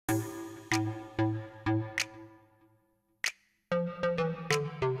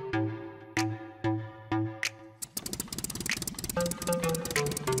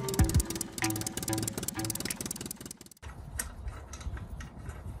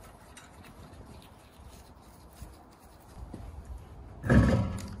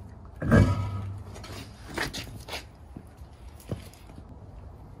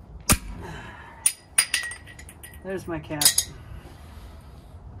there's my cap.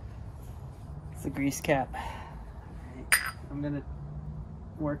 It's the grease cap. Right. I'm gonna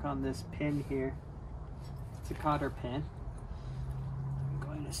work on this pin here. It's a cotter pin. I'm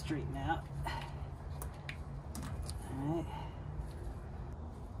going to straighten out. Alright.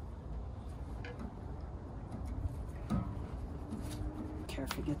 Care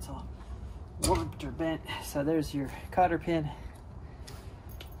if it gets all warped or bent. So there's your cotter pin.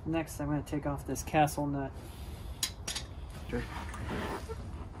 Next, I'm going to take off this castle nut.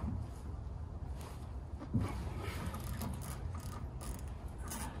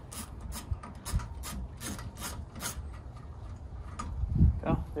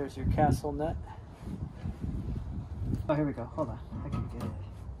 Oh, there's your castle nut. Oh, here we go. Hold on. I can get it.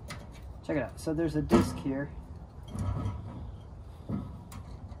 Check it out. So there's a disc here. I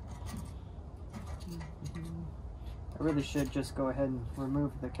really should just go ahead and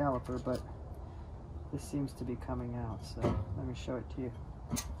remove the caliper, but this seems to be coming out, so let me show it to you.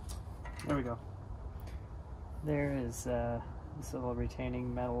 There we go. There is this little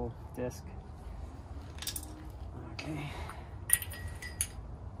retaining metal disc. Okay.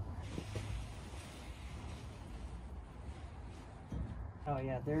 Oh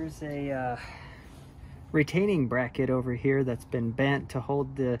yeah, there's a retaining bracket over here that's been bent to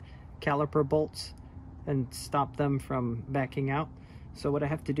hold the caliper bolts and stop them from backing out. So what I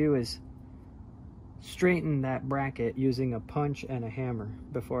have to do is straighten that bracket using a punch and a hammer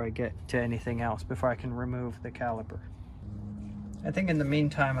before I get to anything else, before I can remove the caliper. I think in the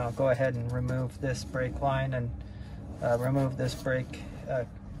meantime I'll go ahead and remove this brake line and remove this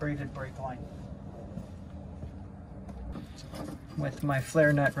braided brake line with my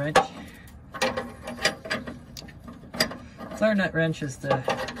flare nut wrench. Flare nut wrench is the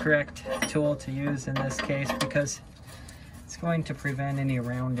correct tool to use in this case because it's going to prevent any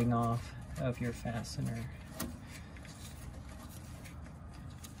rounding off of your fastener.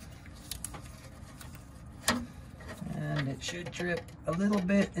 And it should drip a little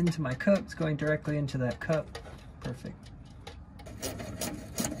bit into my cup. It's going directly into that cup. Perfect.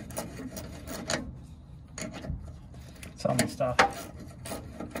 It's almost off.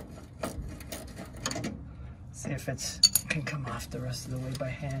 See if it's can come off the rest of the way by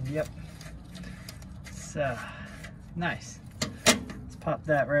hand. Yep. So nice. Let's pop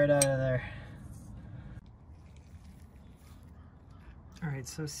that right out of there. All right,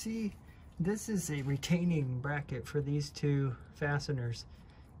 so see, this is a retaining bracket for these two fasteners.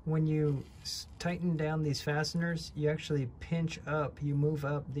 When you tighten down these fasteners, you actually pinch up, you move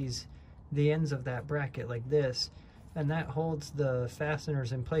up the ends of that bracket like this, and that holds the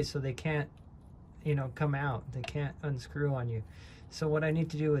fasteners in place so they can't, you know, come out. They can't unscrew on you. So what I need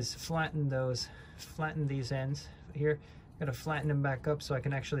to do is flatten these ends here. I'm gonna flatten them back up so I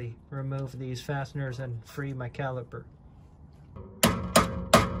can actually remove these fasteners and free my caliper.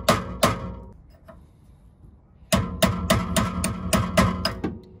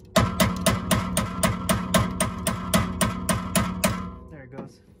 There it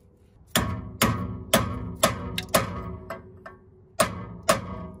goes.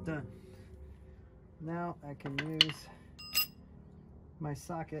 Done. Now I can use my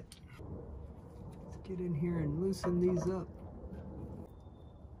socket. Let's get in here and loosen these up.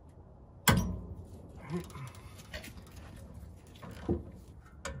 All right.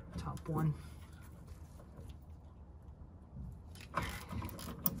 Top one.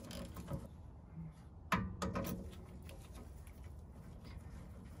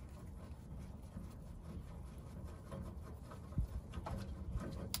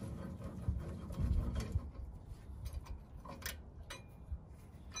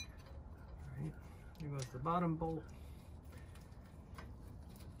 Here goes the bottom bolt,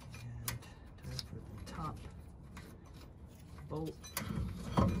 and time for the top bolt,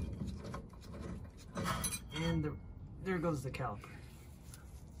 and there goes the caliper.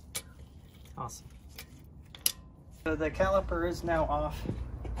 Awesome. So the caliper is now off,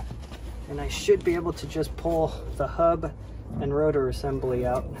 and I should be able to just pull the hub and rotor assembly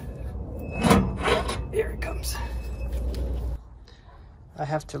out. Here it comes. I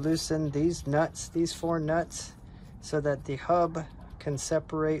have to loosen these nuts, these 4 nuts, so that the hub can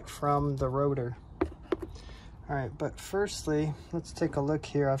separate from the rotor. All right, but firstly, let's take a look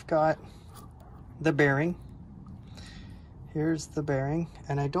here. I've got the bearing. Here's the bearing,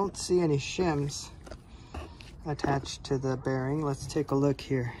 and I don't see any shims attached to the bearing. Let's take a look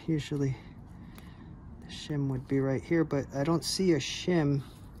here. Usually the shim would be right here, but I don't see a shim.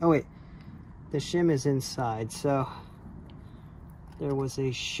 Oh wait, the shim is inside, so there was a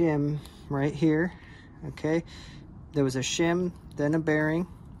shim right here. Okay, there was a shim, then a bearing,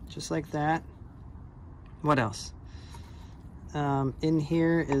 just like that. What else? In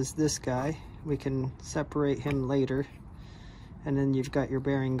here is this guy. We can separate him later. And then you've got your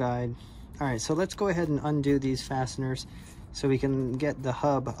bearing guide. All right, so let's go ahead and undo these fasteners so we can get the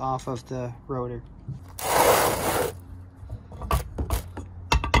hub off of the rotor.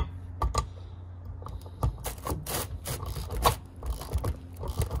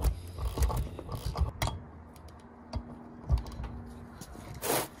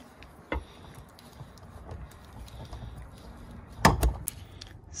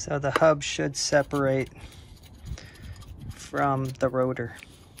 So the hub should separate from the rotor.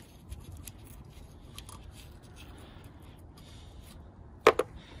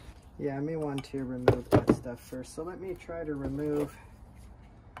 Yeah, I may want to remove that stuff first. So let me try to remove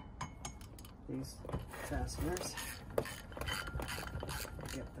these fasteners.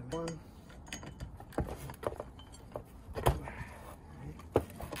 Get them on.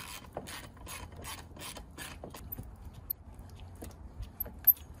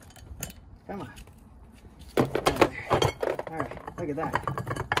 Come on. All right, look at that.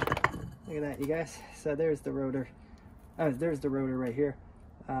 Look at that, you guys. So there's the rotor. Oh, there's the rotor right here.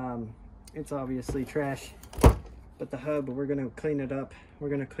 It's obviously trash, but the hub, we're going to clean it up. We're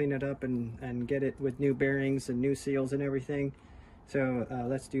going to clean it up and get it with new bearings and new seals and everything. So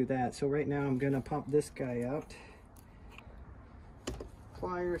let's do that. So right now I'm going to pump this guy out.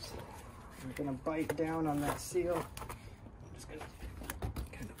 Pliers. I'm going to bite down on that seal. I'm just going to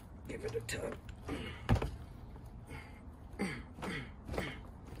kind of give it a tug.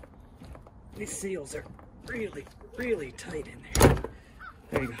 These seals are really, really tight in there.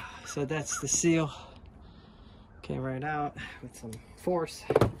 There you go. So that's the seal. Came right out with some force.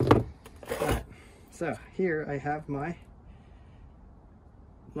 Right. So here I have my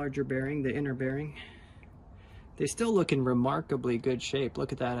larger bearing, the inner bearing. They still look in remarkably good shape.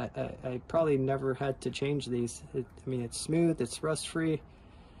 Look at that. I probably never had to change these. I mean, it's smooth, it's rust free.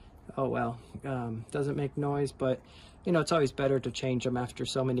 Oh well, doesn't make noise, but you know, it's always better to change them after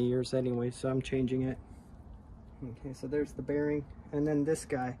so many years anyway, so I'm changing it. Okay, so there's the bearing, and then this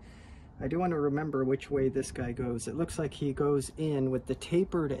guy. I do want to remember which way this guy goes. It looks like he goes in with the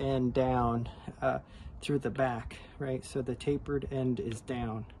tapered end down through the back, right? So the tapered end is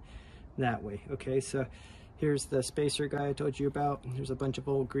down that way. Okay, so here's the spacer guy I told you about. There's a bunch of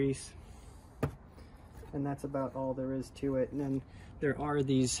old grease, and that's about all there is to it. And then there are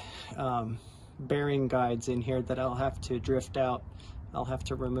these bearing guides in here that I'll have to drift out. I'll have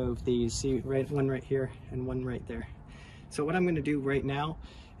to remove these. See, one right here and one right there. So what I'm going to do right now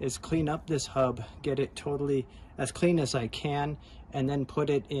is clean up this hub, get it totally as clean as I can, and then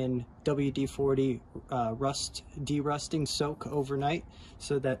put it in WD-40 derusting soak overnight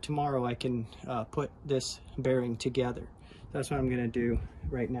so that tomorrow I can put this bearing together. That's what I'm going to do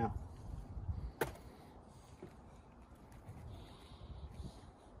right now.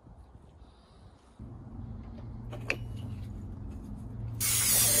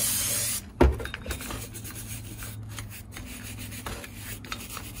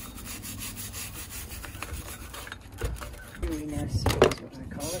 Is what I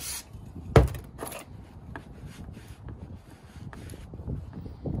call it.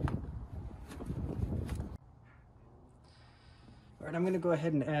 All right, I'm going to go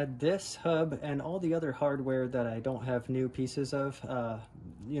ahead and add this hub and all the other hardware that I don't have new pieces of.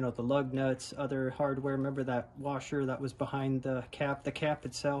 You know, the lug nuts, other hardware. Remember that washer that was behind the cap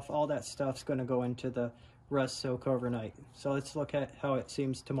itself, all that stuff's going to go into the rust soak overnight. So let's look at how it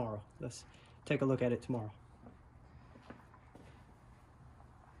seems tomorrow. Let's take a look at it tomorrow.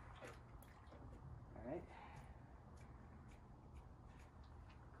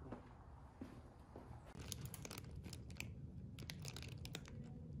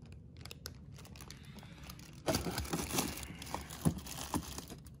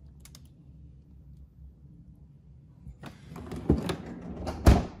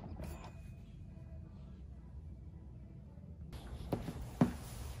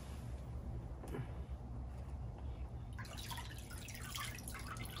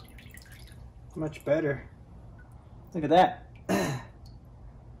 Much better. Look at that.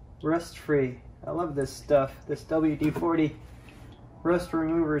 Rust free. I love this stuff. This WD-40 rust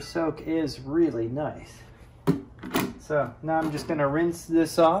remover soak is really nice. So now I'm just going to rinse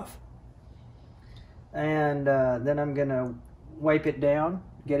this off, and then I'm going to wipe it down,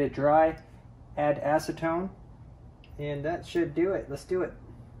 get it dry, add acetone, and that should do it. Let's do it.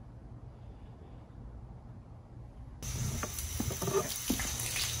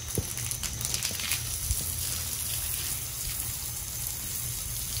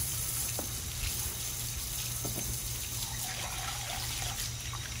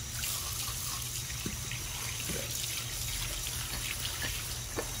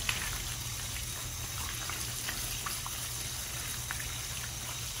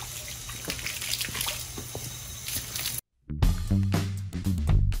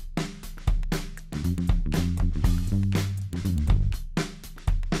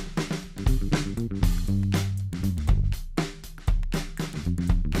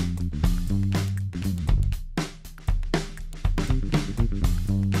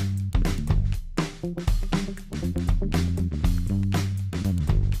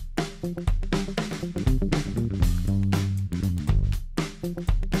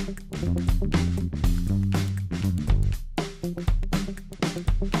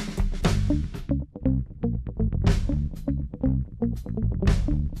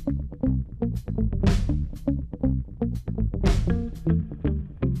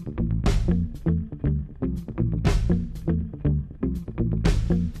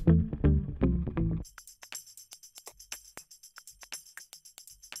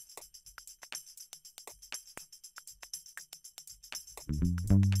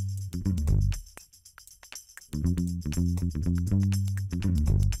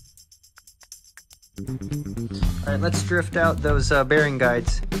 All right, let's drift out those bearing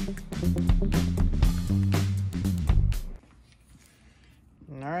guides.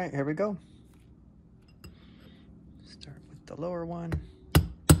 All right, here we go. Start with the lower one.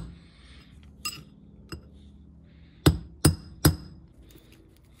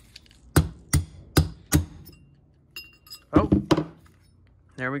 Oh,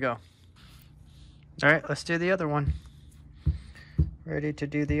 there we go. All right, let's do the other one. Ready to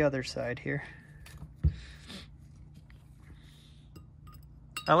do the other side here.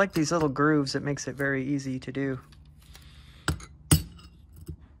 I like these little grooves. It makes it very easy to do.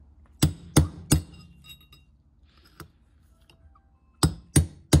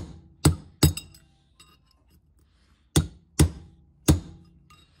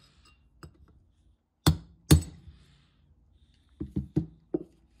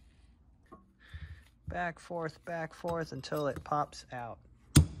 Back, forth until it pops out.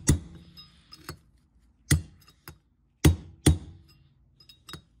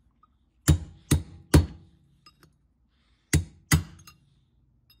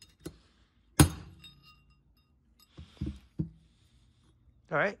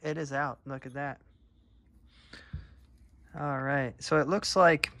 All right, it is out. Look at that. All right, so it looks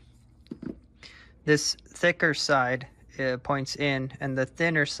like this thicker side points in and the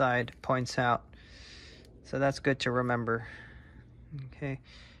thinner side points out. So that's good to remember. Okay,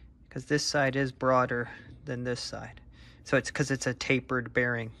 because this side is broader than this side. So it's because it's a tapered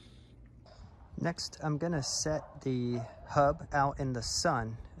bearing. Next, I'm gonna set the hub out in the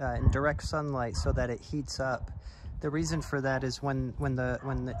sun, in direct sunlight, so that it heats up. The reason for that is when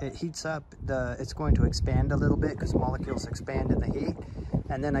it heats up, it's going to expand a little bit because molecules expand in the heat.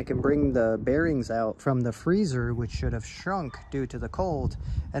 And then I can bring the bearings out from the freezer, which should have shrunk due to the cold.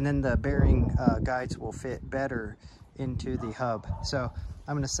 And then the bearing guides will fit better into the hub. So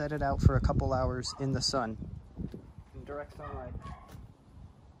I'm gonna set it out for a couple hours in the sun, in direct sunlight.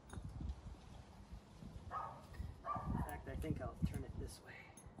 In fact, I think I'll turn it this way.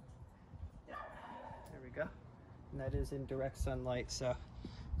 Yeah, there we go. And that is in direct sunlight, so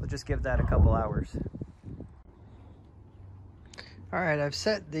we'll just give that a couple hours. All right, I've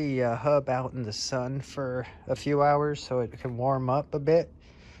set the hub out in the sun for a few hours so it can warm up a bit.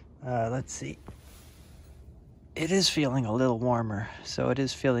 Let's see. It is feeling a little warmer, so it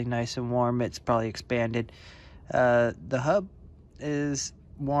is feeling nice and warm. It's probably expanded. The hub is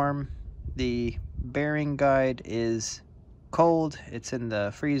warm. The bearing guide is cold. It's in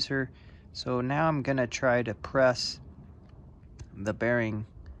the freezer. So now I'm gonna try to press the bearing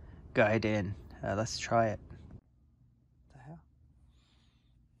guide in. Let's try it.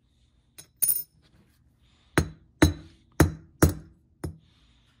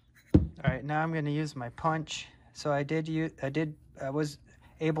 All right, now I'm gonna use my punch. So I was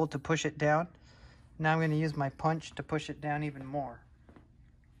able to push it down. Now I'm gonna use my punch to push it down even more.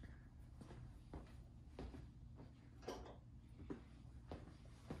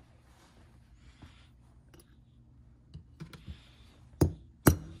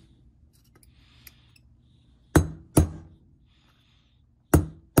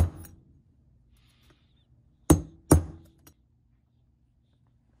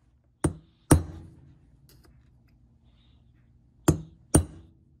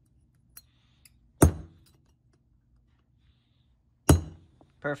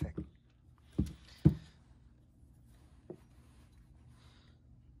 Perfect.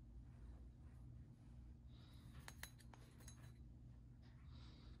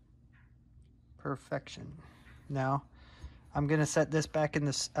 Perfection. Now I'm gonna set this back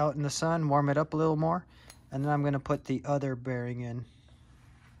out in the sun, warm it up a little more, and then I'm gonna put the other bearing in.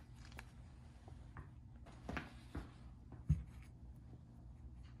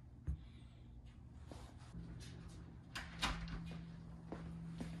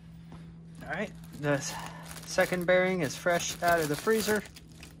 All right, the second bearing is fresh out of the freezer.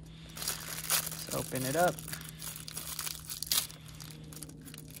 Let's open it up.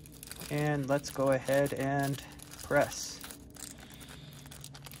 And let's go ahead and press.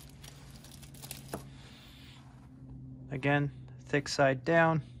 Again, thick side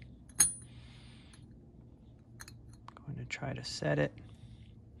down. Going to try to set it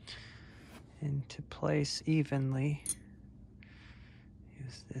into place evenly.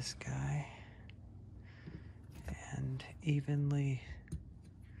 Use this guy and evenly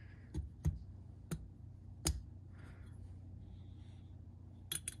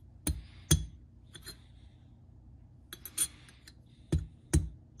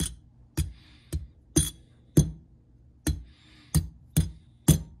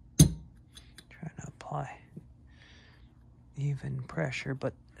trying to apply even pressure,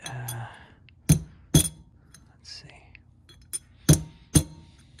 but let's see.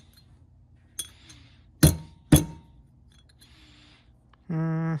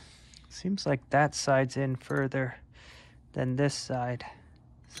 Seems like that side's in further than this side.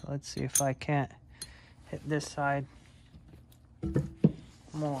 So let's see if I can't hit this side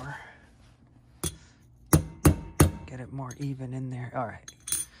more. Get it more even in there. All right.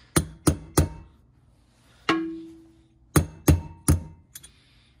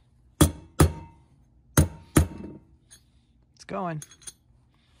 It's going.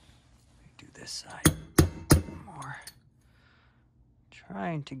 Do this side more.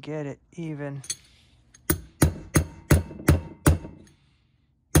 Trying to get it even.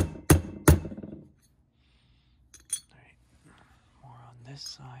 Right. More on this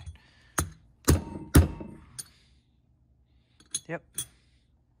side. Yep.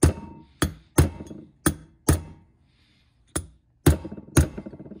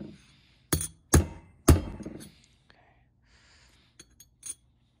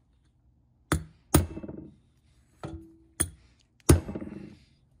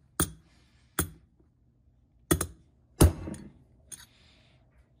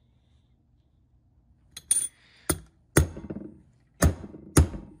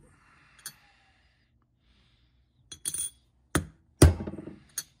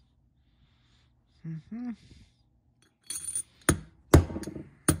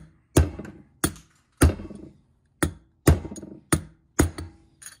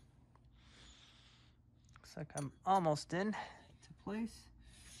 Looks like I'm almost in to place.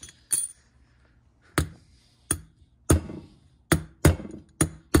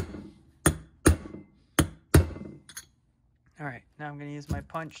 All right, now I'm going to use my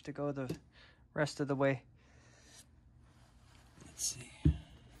punch to go the rest of the way. Let's see.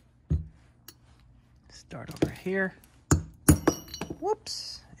 Start over here.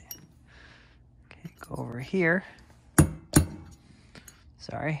 Whoops. Okay, go over here.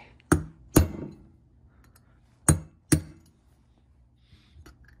 Sorry.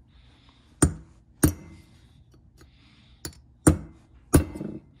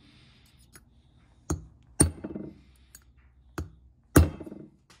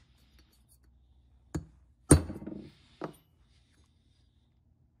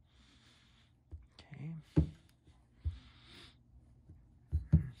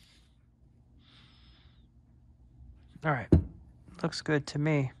 All right, looks good to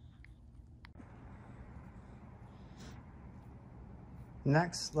me.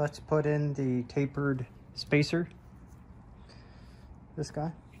 Next, let's put in the tapered spacer. This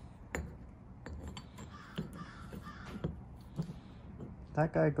guy.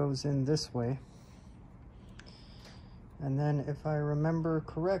 That guy goes in this way. And then if I remember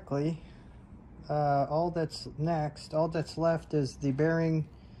correctly, all that's left is the bearing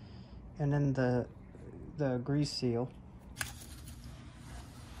and then the grease seal.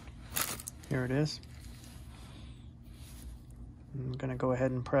 Here it is. I'm gonna go ahead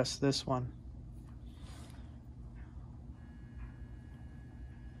and press this one.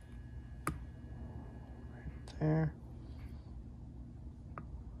 Right there.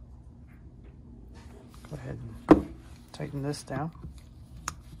 Go ahead and tighten this down.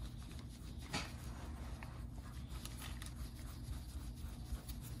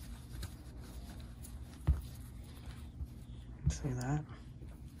 See that?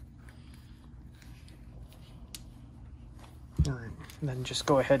 All right, and then just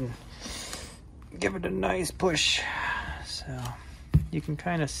go ahead and give it a nice push. So you can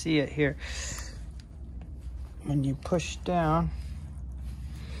kind of see it here. When you push down,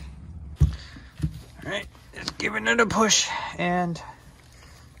 all right, just giving it a push, and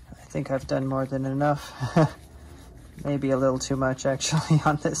I think I've done more than enough. Maybe a little too much actually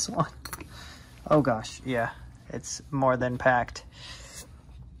on this one. Oh gosh, yeah. It's more than packed.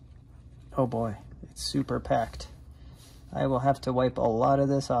 Oh boy, it's super packed. I will have to wipe a lot of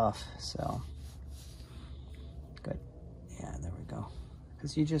this off, so. Good, yeah, there we go.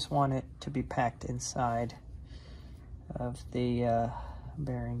 Because you just want it to be packed inside of the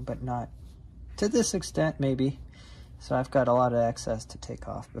bearing, but not to this extent, maybe. So I've got a lot of excess to take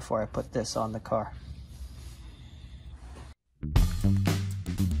off before I put this on the car.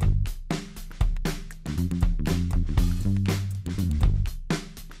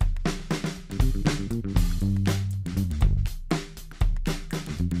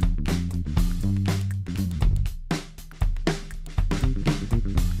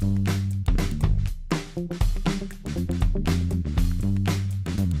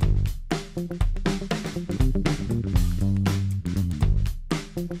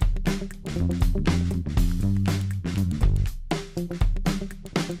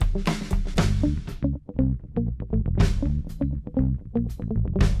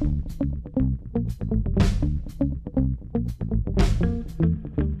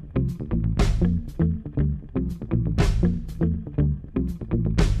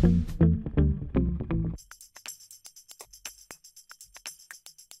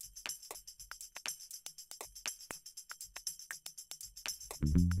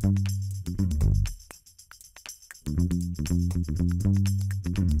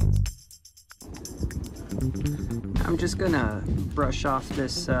 I'm just gonna brush off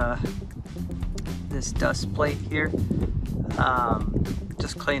this this dust plate here,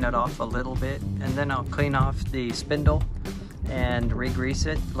 just clean it off a little bit, and then I'll clean off the spindle and re-grease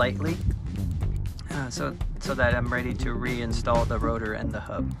it lightly, so that I'm ready to reinstall the rotor and the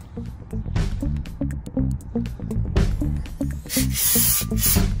hub.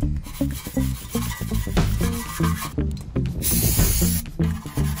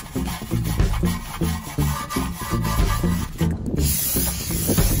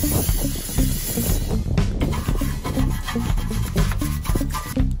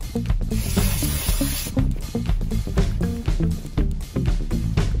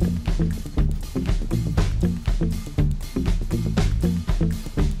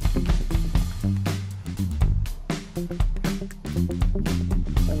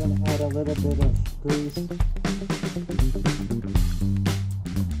 I'm going to add a little bit of grease.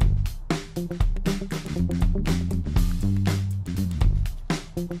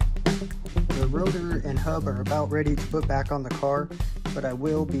 The rotor and hub are about ready to put back on the car, but I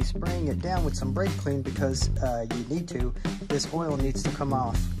will be spraying it down with some brake clean because you need to. This oil needs to come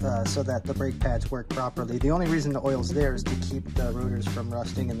off so that the brake pads work properly. The only reason the oil's there is to keep the rotors from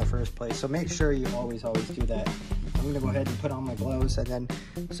rusting in the first place, so make sure you always do that. I'm going to go ahead and put on my gloves and then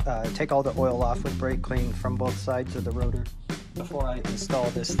take all the oil off with brake clean from both sides of the rotor before I install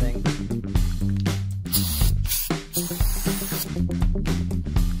this thing.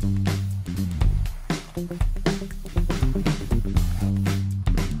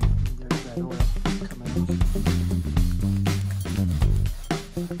 There's that oil coming off.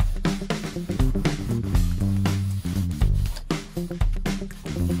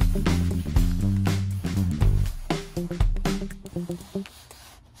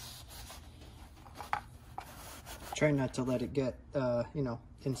 Try not to let it get, you know,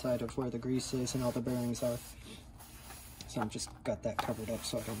 inside of where the grease is and all the bearings are. So I'm just got that covered up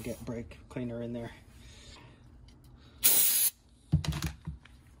so I don't get brake cleaner in there.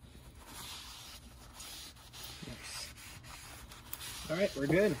 Nice. All right, we're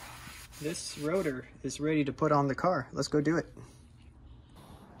good. This rotor is ready to put on the car. Let's go do it.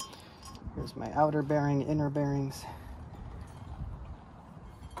 Here's my outer bearing, inner bearings.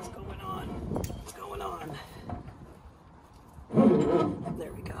 What's going on? What's going on?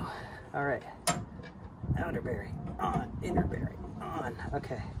 There we go. All right. Outer bearing on, inner bearing on.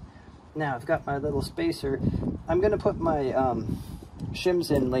 Okay. Now I've got my little spacer. I'm going to put my shims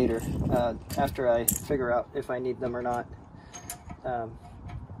in later after I figure out if I need them or not. So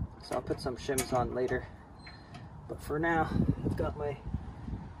I'll put some shims on later. But for now, I've got my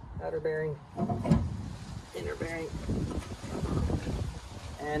outer bearing, inner bearing,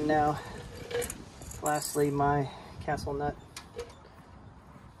 and now lastly my castle nut.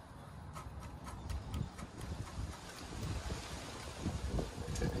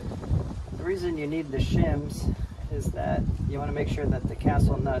 The reason you need the shims is that you want to make sure that the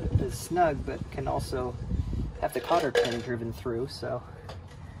castle nut is snug but can also have the cotter pin driven through. So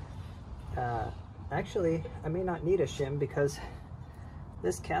actually I may not need a shim because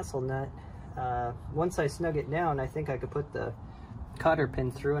this castle nut, once I snug it down, I think I could put the cotter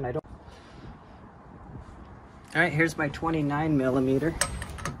pin through, and I don't. All right, here's my 29mm.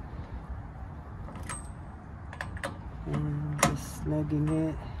 And just snugging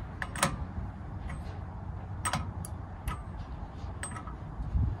it.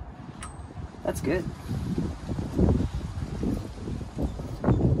 That's good.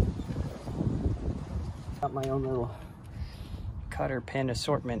 Got my own little cotter pin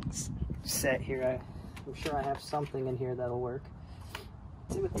assortment set here. I'm sure I have something in here that'll work.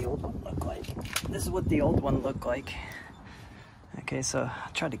 Let's see what the old one looked like. This is what the old one looked like. Okay, so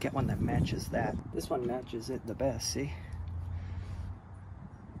I'll try to get one that matches that. This one matches it the best, see?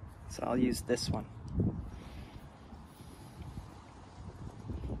 So I'll use this one.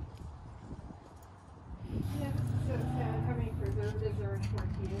 Yeah, so it says how many preservatives are in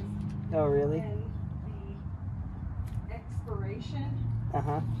tortillas. Oh, really? And the expiration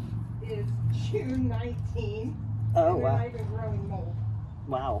is June 19. Oh, and wow. they're not even growing mold.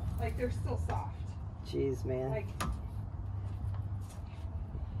 Wow. Like, they're still soft. Jeez, man. Like,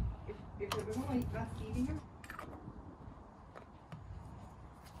 if it was only us eating them.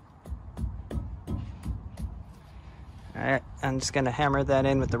 Alright, I'm just going to hammer that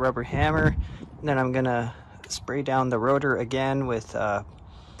in with the rubber hammer. And then I'm going to spray down the rotor again with,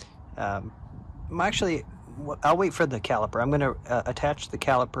 actually, I'll wait for the caliper. I'm going to attach the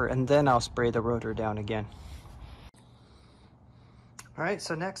caliper and then I'll spray the rotor down again. Alright,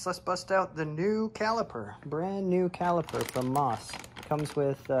 so next let's bust out the new caliper. Brand new caliper from Moss. Comes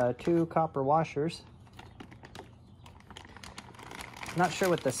with 2 copper washers. Not sure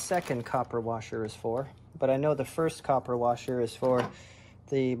what the second copper washer is for, but I know the first copper washer is for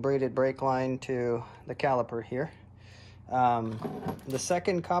the braided brake line to the caliper here. The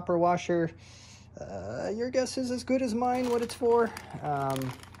second copper washer, your guess is as good as mine what it's for. I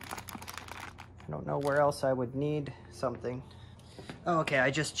don't know where else I would need something. Oh, okay, I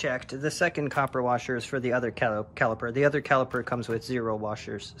just checked. The second copper washer is for the other caliper. The other caliper comes with 0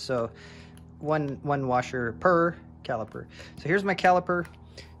 washers, so one washer per caliper. So here's my caliper.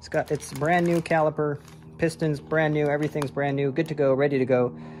 It's brand new caliper. Pistons brand new, everything's brand new, good to go, ready to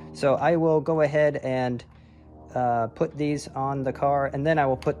go. So I will go ahead and put these on the car, and then I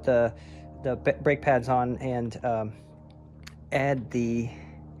will put the brake pads on and add the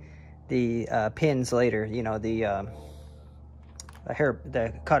pins later. You know, the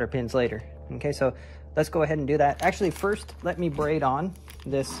cotter pins later. Okay, so let's go ahead and do that. Actually, first let me braid on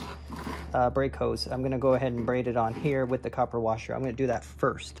this brake hose. I'm going to go ahead and braid it on here with the copper washer. I'm going to do that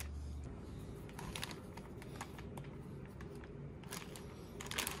first.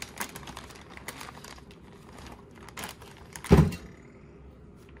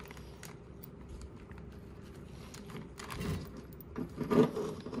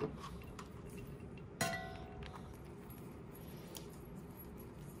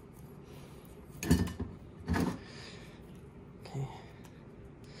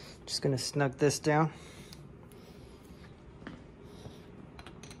 Just gonna snug this down.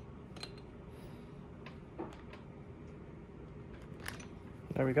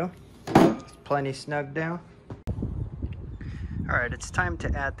 There we go. It's plenty snug down. All right, it's time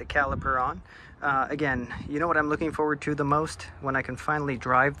to add the caliper on. Again, you know what I'm looking forward to the most? When I can finally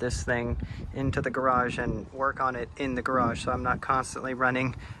drive this thing into the garage and work on it in the garage, so I'm not constantly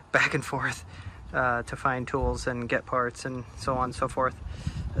running back and forth to find tools and get parts and so on and so forth.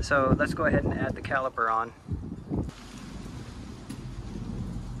 So let's go ahead and add the caliper on.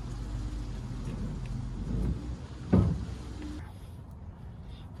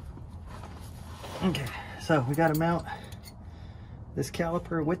 Okay, so we got to mount this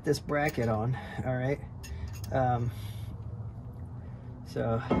caliper with this bracket on. All right,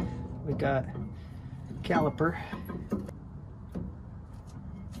 so we got caliper.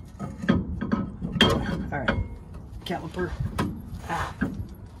 All right, caliper.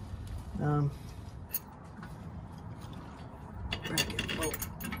 Bracket bolt.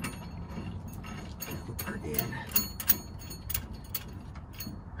 Caliper in.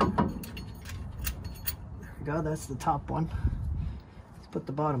 There we go, that's the top one. Let's put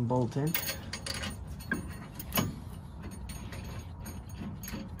the bottom bolt in.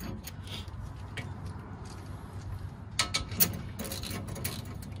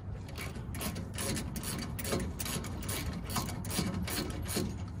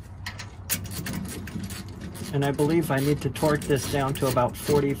 And I believe I need to torque this down to about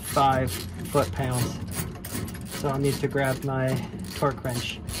 45 foot-pounds. So I'll need to grab my torque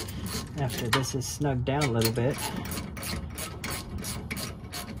wrench after this is snugged down a little bit.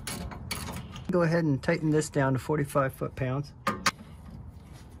 Go ahead and tighten this down to 45 foot-pounds.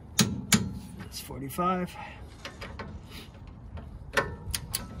 That's 45.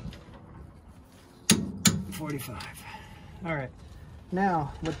 45. All right.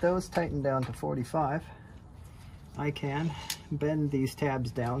 Now, with those tightened down to 45, I can bend these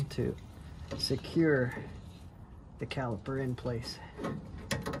tabs down to secure the caliper in place.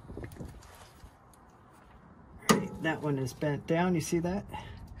 Right, that one is bent down, you see that?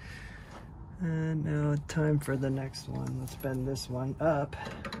 And now time for the next one. Let's bend this one up.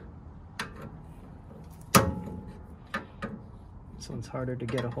 one's harder to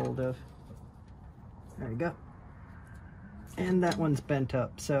get a hold of. There you go. And that one's bent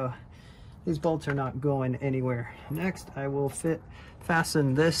up, so these bolts are not going anywhere. Next, I will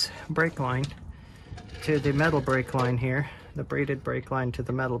fasten this brake line to the metal brake line here, the braided brake line to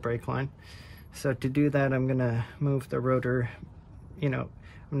the metal brake line. So to do that, I'm gonna move the rotor, I'm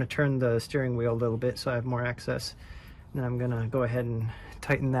gonna turn the steering wheel a little bit so I have more access. Then I'm gonna go ahead and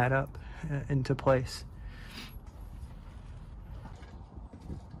tighten that up into place.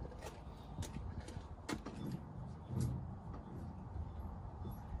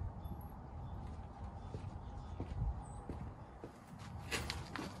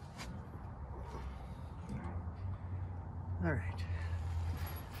 All right,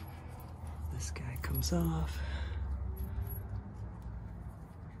 this guy comes off.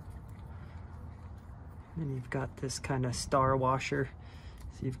 Then you've got this kind of star washer.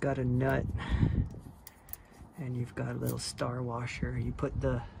 So you've got a nut and you've got a little star washer. You put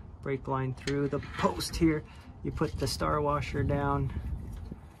the brake line through the post here. You put the star washer down.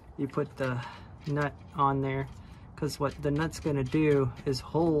 You put the nut on there, because what the nut's gonna do is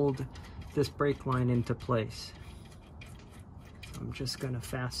hold this brake line into place. I'm just going to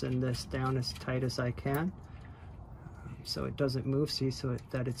fasten this down as tight as I can so it doesn't move, so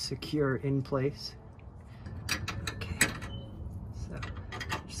that it's secure in place. Okay, so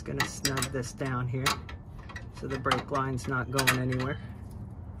I'm just going to snug this down here so the brake line's not going anywhere.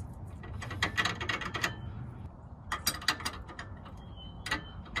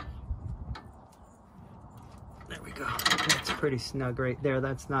 There we go. That's pretty snug right there.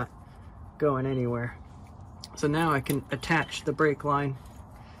 That's not going anywhere. So now I can attach the brake line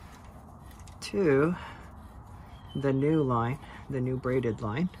to the new line, the new braided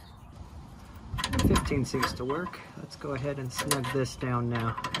line. 15 seems to work. Let's go ahead and snug this down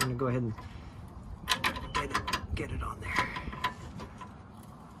now. I'm gonna go ahead and get it on there.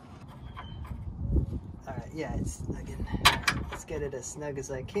 All right, yeah, it's snugging. Let's get it as snug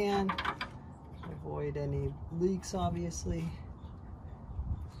as I can. Avoid any leaks, obviously.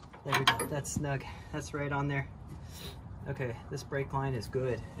 There we go, that's snug. That's right on there. Okay, this brake line is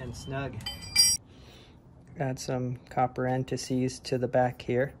good and snug. Add some copper antices to the back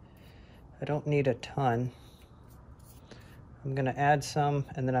here. I don't need a ton. I'm gonna add some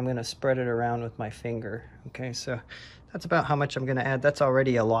and then I'm gonna spread it around with my finger. Okay, so that's about how much I'm gonna add. That's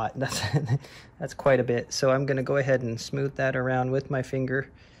already a lot. That's quite a bit. So I'm gonna go ahead and smooth that around with my finger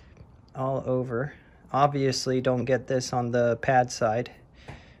all over. Obviously, don't get this on the pad side.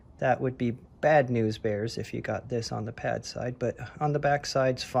 That would be bad news bears if you got this on the pad side, but on the back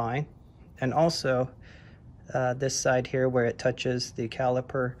side's fine. And also this side here where it touches the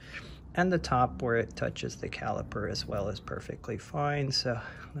caliper, and the top where it touches the caliper as well is perfectly fine. So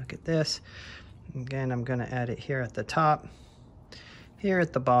look at this. Again, I'm gonna add it here at the top, here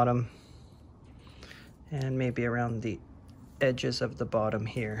at the bottom, and maybe around the edges of the bottom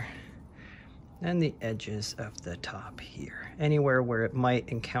here, and the edges of the top here. Anywhere where it might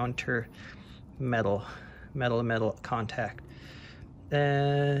encounter metal contact.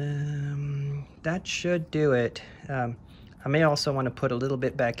 That should do it. I may also want to put a little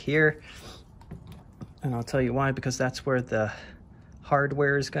bit back here, and I'll tell you why, because that's where the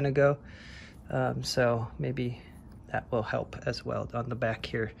hardware is going to go. So maybe that will help as well on the back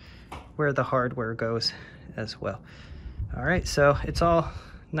here where the hardware goes as well. All right, so it's all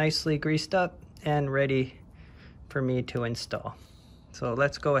nicely greased up and ready for me to install. So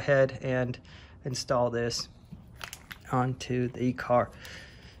let's go ahead and install this onto the car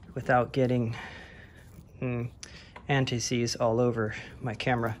without getting anti-seize all over my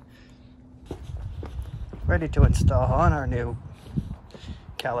camera. Ready to install on our new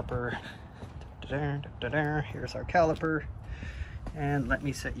caliper. Here's our caliper, and let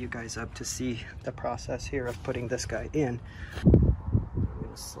me set you guys up to see the process here of putting this guy in. I'm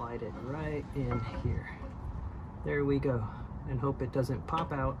gonna slide it right in here. There we go, and hope it doesn't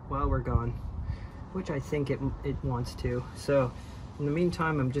pop out while we're gone, which I think it wants to. So in the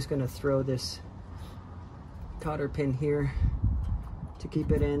meantime, I'm just gonna throw this cotter pin here to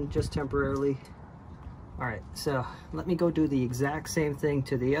keep it in just temporarily. All right, so let me go do the exact same thing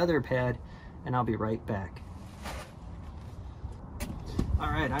to the other pad, and I'll be right back. All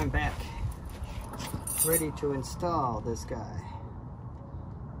right, I'm back. Ready to install this guy.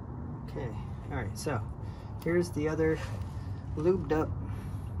 Okay, all right, so here's the other lubed up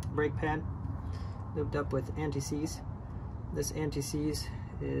brake pad, lubed up with anti-seize. This anti-seize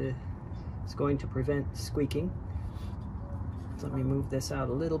is going to prevent squeaking. So let me move this out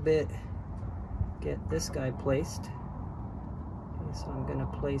a little bit, get this guy placed. Okay, so I'm gonna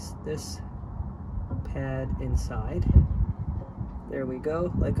place this pad inside, There we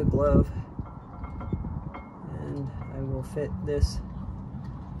go, like a glove. And I will fit this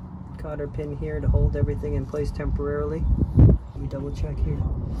cotter pin here to hold everything in place temporarily. Let me double check here.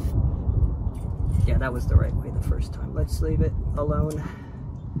 Yeah, that was the right way the first time. Let's leave it alone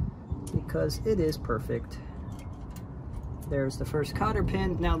because it is perfect. There's the first cotter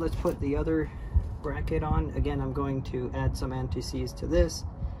pin. Now let's put the other bracket on. Again, I'm going to add some anti-seize to this.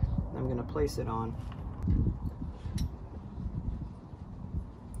 I'm going to place it on.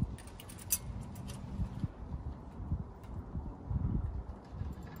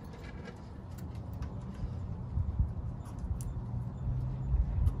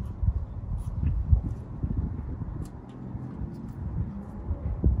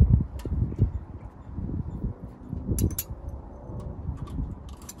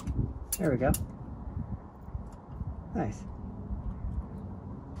 There we go. Nice.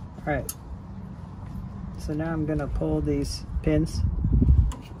 All right. So now I'm gonna pull these pins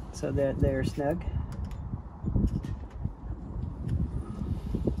so that they're snug.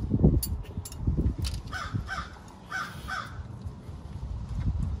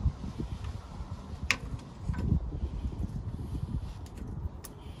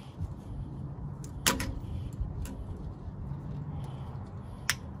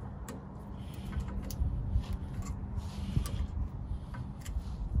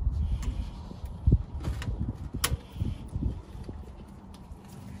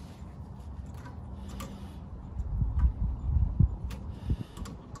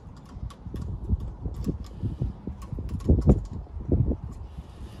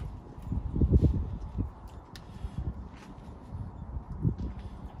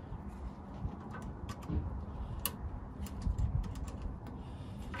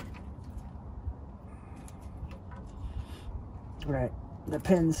 Right, the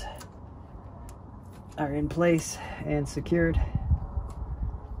pins are in place and secured.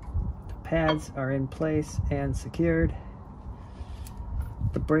 The pads are in place and secured.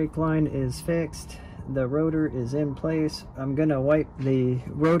 The brake line is fixed. The rotor is in place. I'm gonna wipe the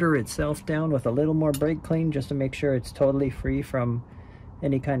rotor itself down with a little more brake clean just to make sure it's totally free from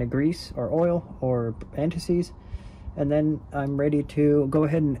any kind of grease or oil or anti-seize. And then I'm ready to go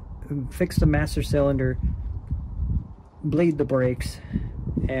ahead and fix the master cylinder, bleed the brakes,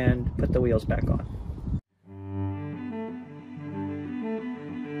 and put the wheels back on.